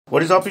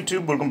What is up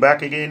YouTube? Welcome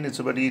back again. It's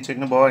about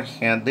technoboy,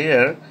 and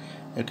there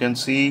you can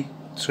see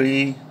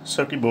three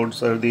circuit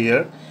boards are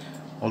there.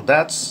 Well,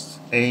 that's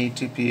a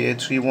TPA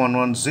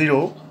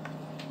 3110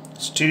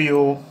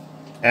 stereo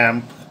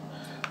amp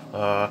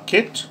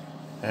kit,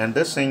 and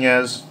this thing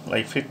has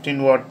like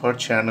 15 watt per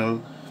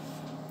channel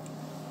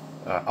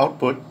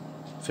output,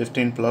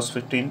 15 plus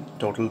 15,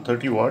 total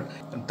 30 watt.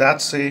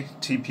 That's a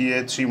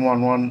TPA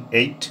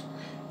 3118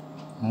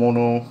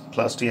 mono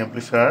plus D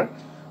amplifier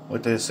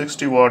with a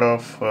 60 watt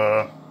of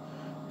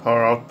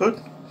power output,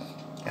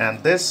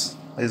 and this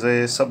is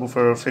a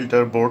subwoofer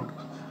filter board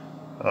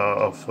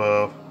of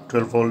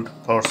 12 volt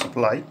power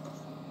supply.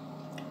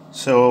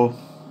 So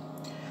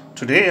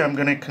today I'm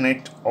going to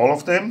connect all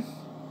of them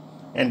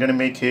and going to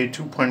make a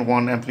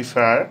 2.1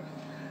 amplifier.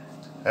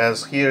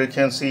 As here you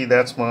can see,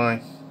 that's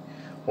my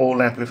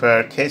old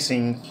amplifier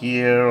casing.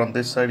 Here on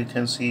this side you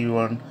can see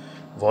one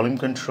volume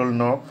control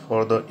knob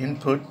for the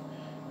input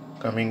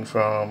coming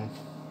from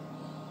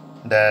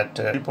that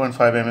 3.5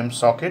 mm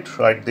socket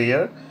right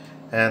there,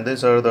 and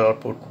these are the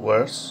output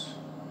wires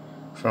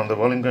from the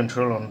volume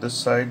control. On this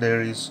side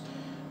there is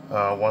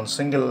one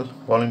single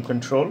volume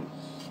control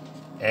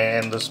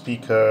and the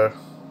speaker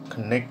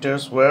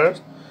connectors wire.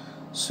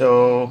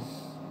 So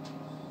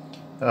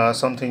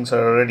some things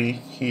are already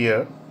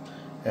here,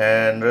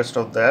 and rest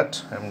of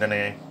that I'm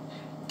gonna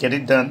get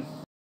it done.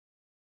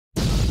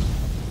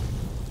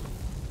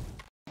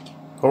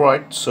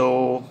 Alright,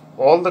 so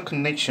all the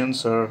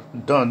connections are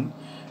done,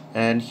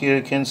 and here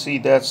you can see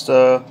that's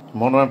the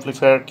mono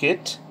amplifier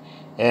kit,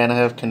 and I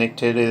have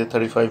connected a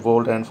 35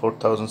 volt and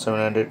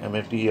 4700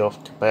 mfd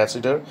of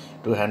capacitor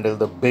to handle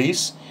the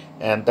bass,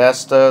 and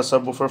that's the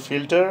subwoofer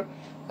filter,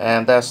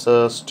 and that's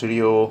the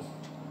stereo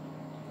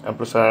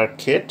amplifier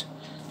kit.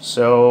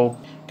 So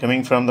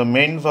coming from the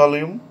main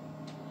volume,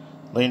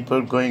 the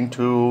input going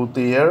to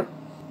there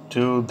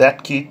to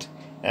that kit,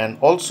 and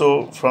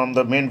also from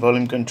the main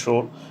volume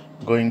control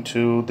going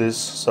to this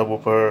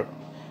subwoofer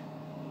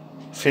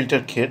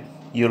filter kit,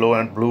 yellow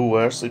and blue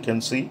wires you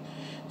can see.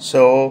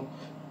 So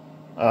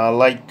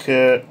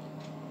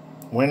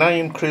when I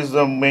increase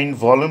the main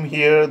volume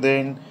here,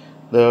 then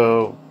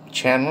the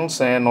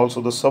channels and also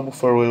the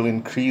subwoofer will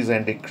increase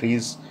and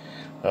decrease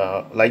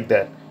like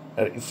that.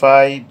 If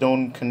I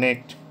don't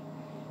connect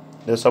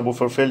the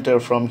subwoofer filter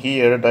from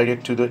here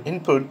direct to the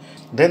input,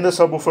 then the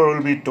subwoofer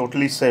will be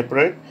totally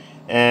separate,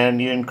 and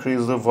you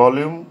increase the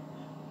volume,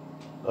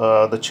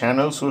 the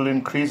channels will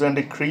increase and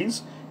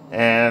decrease,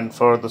 and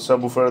for the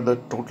subwoofer the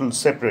total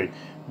separate.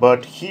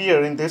 But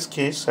here in this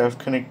case I have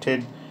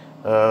connected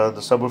the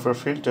subwoofer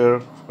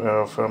filter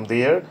from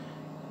there,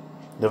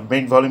 the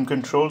main volume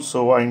control,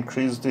 so I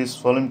increase this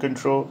volume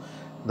control,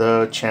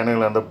 the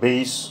channel and the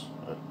bass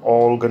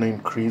all gonna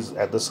increase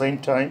at the same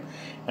time.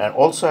 And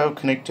also I have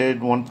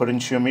connected one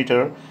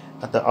potentiometer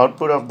at the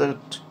output of the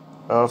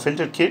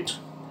filter kit.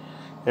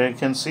 Here you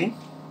can see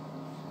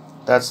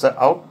that's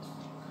the out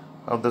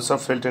of the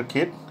sub filter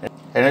kit,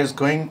 and it's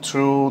going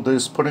through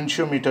this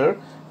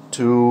potentiometer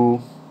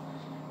to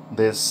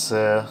this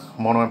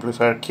mono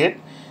amplifier kit.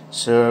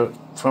 So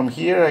from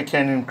here I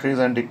can increase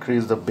and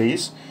decrease the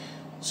bass.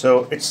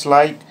 So it's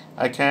like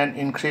I can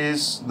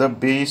increase the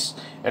bass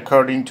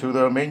according to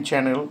the main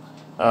channel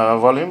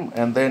volume,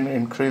 and then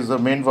increase the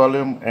main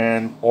volume,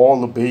 and all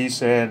the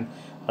bass and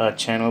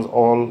channels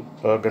all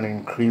are gonna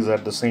increase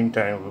at the same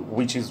time,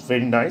 which is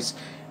very nice,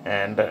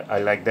 and I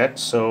like that.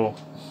 So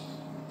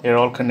they're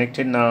all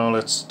connected now.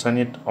 Let's turn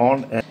it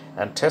on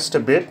and test a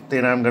bit.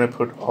 Then I'm gonna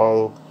put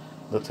all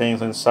the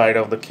things inside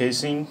of the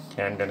casing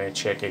and gonna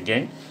check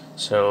again.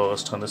 So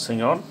let's turn this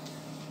thing on.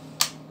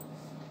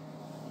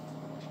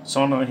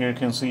 So now here you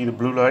can see the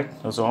blue light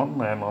is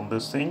on, and on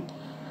this thing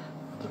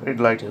the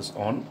red light is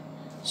on.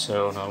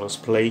 So now let's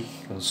play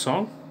the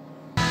song.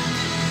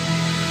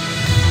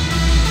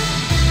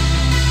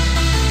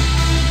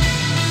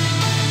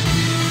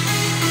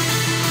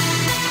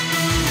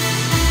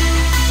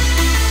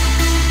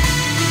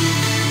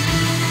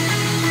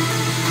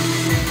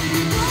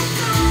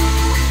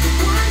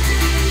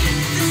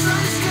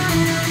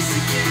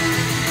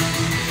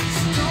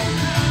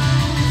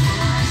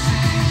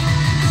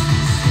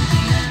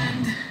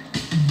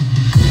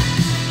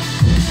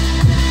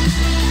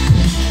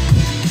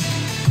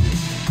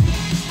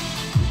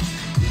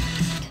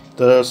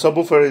 The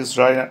subwoofer is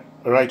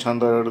right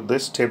under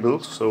this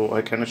table, so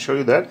I cannot show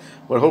you that,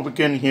 but I hope you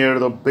can hear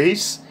the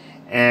bass.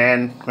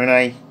 And when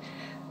I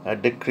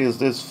decrease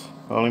this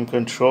volume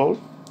control,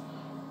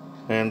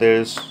 and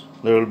there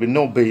will be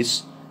no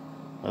bass.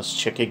 Let's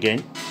check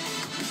again.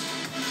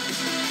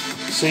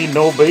 See,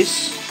 no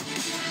bass,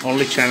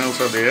 only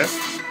channels are there.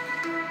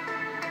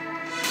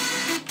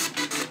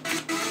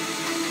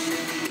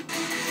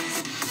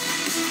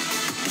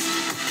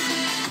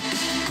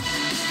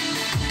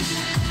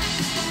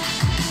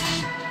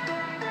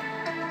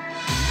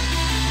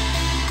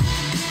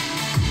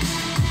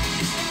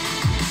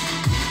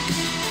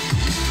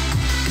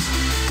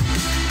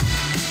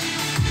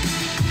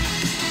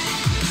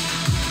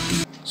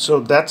 So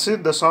that's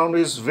it. The sound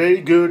is very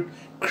good,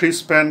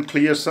 crisp and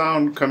clear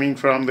sound coming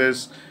from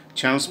this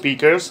channel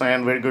speakers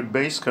and very good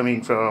bass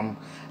coming from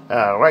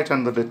right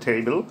under the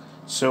table.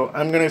 So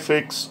I'm gonna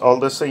fix all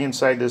this thing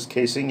inside this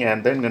casing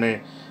and then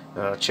gonna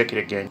check it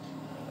again.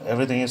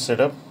 Everything is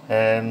set up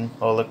and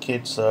all the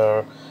kits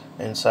are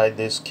inside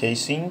this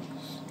casing,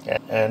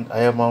 and I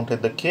have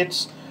mounted the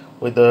kits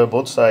with the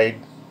both side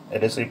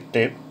adhesive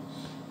tape,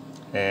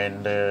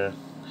 and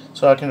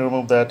so I can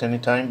remove that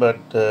anytime,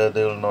 but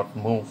they will not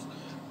move.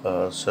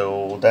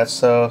 So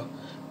that's a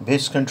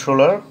bass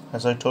controller,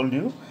 as I told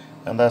you,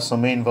 and that's the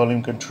main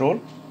volume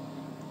control,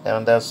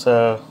 and that's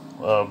a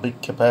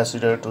big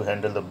capacitor to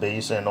handle the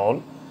bass and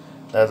all.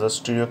 That's a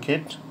stereo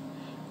kit,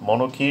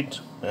 mono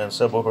kit, and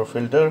subwoofer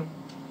filter,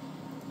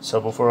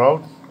 subwoofer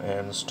out,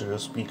 and stereo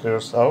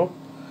speakers out.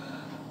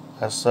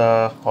 That's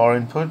power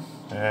input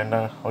and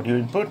audio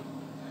input.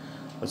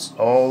 It's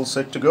all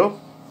set to go,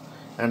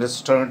 and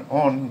it's turned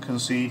on. You can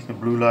see the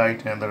blue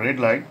light and the red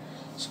light.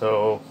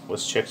 So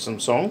let's check some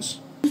songs.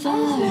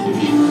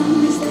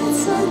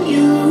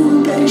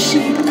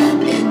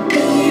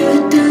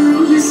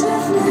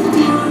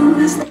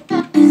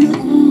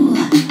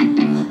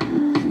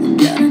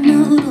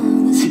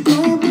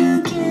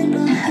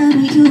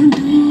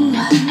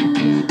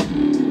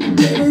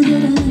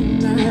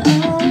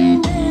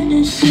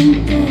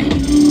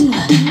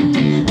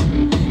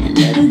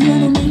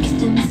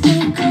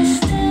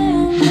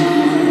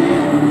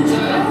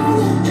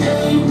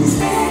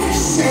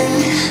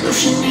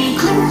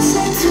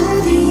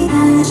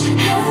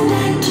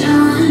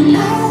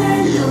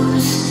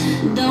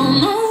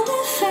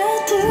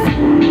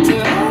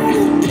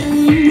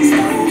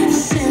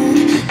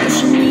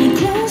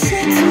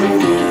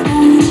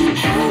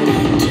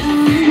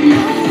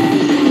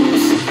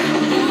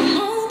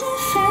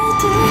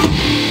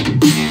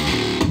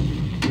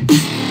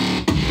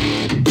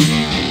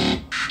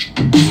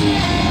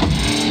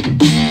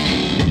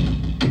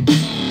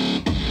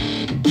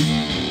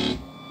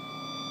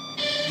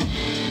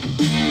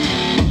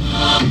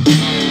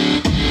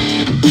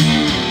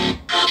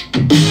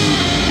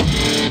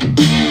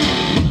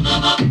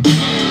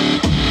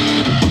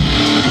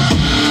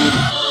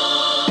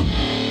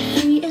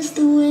 Free as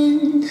the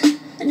wind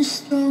and as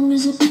strong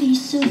as a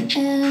piece of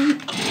air.